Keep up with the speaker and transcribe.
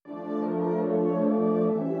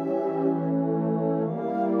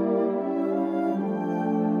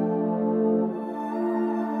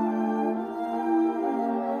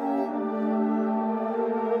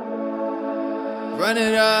Run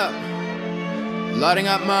it up, lighting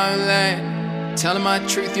up my own lane, telling my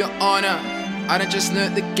truth, your honor. I done just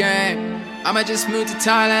learned the game. I might just move to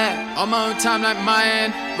Thailand on my own time like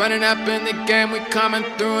mine. Running up in the game, we coming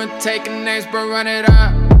through and taking names, bro. Run it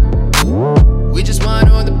up. We just want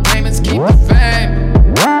all the payments, keep the fame.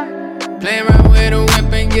 Playing around with a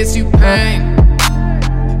whip and gets you pain.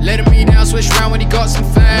 Letting me down, switch round when he got some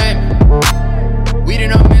fame. We do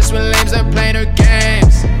not miss when lames are playing their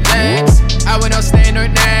games. Lames, I would not stay no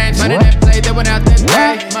names. Running that play, they went out that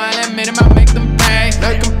day. Mile and minimum, I make them pay.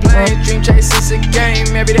 No complaint, dream chase is a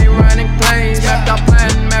game. Every day running plays. Mapped out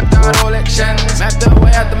plan, mapped out all actions. Mapped the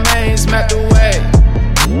way out the maze, mapped the way.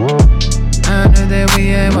 I know that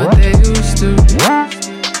we ain't what they used to.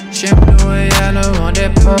 Shampoo blue and yellow on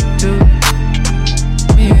that poop too.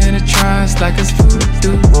 Me in the trance like it's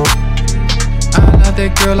voodoo. I love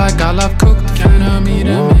that girl like I love cooked. Count on me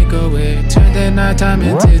to make a way. Turn that nighttime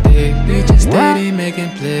into day. We just steady making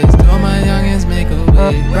plays. All my youngins make a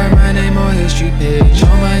way. Write my name on history page.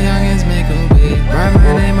 All my youngins make a way. Write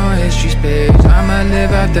my name on history's page. I might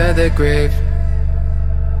live after the grave.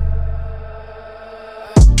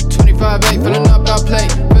 25-8, filling up our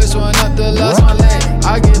plate. First one up, the last one late.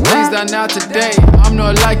 I get things done now today. I'm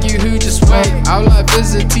not like you who just wait. Our life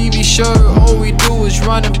is a TV show. All we do is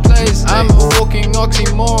run and plays. I'm a walking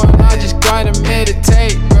oxymoron. I just gotta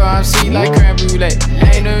meditate. Bro, I'm sweet like creme brulee.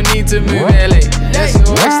 Ain't no need to move LA. That's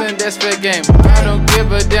your ex and that's fair game. I don't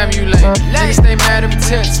give a damn, you lame. Niggas stay mad at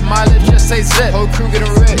tits. My lips just say zip. Whole crew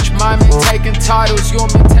getting rich. My man taking titles. Your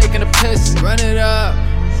man taking a piss. Run it up,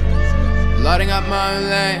 lighting up my own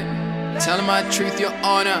lane. Telling my truth, your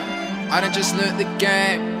honor. I done just learned the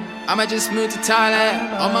game. I might just move to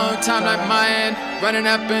Thailand on my own time like mine. Running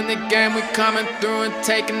up in the game, we coming through and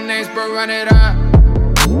taking names, bro. Run it up.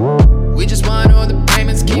 We just want all the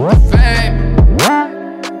payments, keep the fame.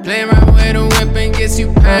 Playing around with a whip and gets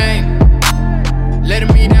you pain.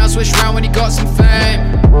 Letting me down, switch round when he got some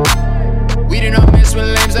fame. We do not miss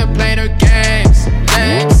when lames are playing their games.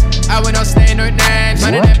 Lames, I would not stay no names.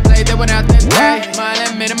 Running that play, they went out that day. Mile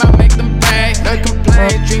and minimum, make them pay. No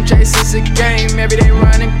complaint, dream chase is a game. Every day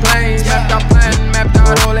running plays. Mapped out plan, mapped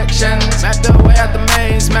out all actions. Mapped the way out the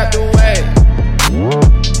maze, mapped the way.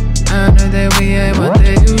 I know that we ain't what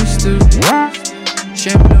they used to.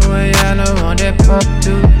 Shampoo blue and yellow on that poop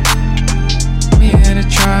too. Me in the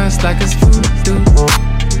trance like it's voodoo.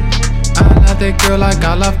 I love that girl like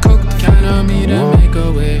I love cooked. Count on me to make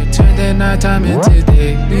a way. Turn that nighttime into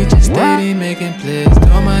day. We just steady making plays.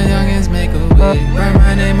 All my youngins make a way. Write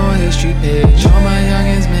my name on history page. All my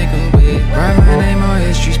youngins make a way. Write my name on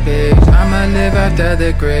history's page. I might live after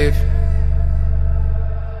the grave.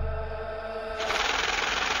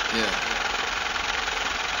 Yeah.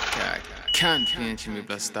 Kan pięć mi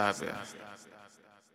bez stawy.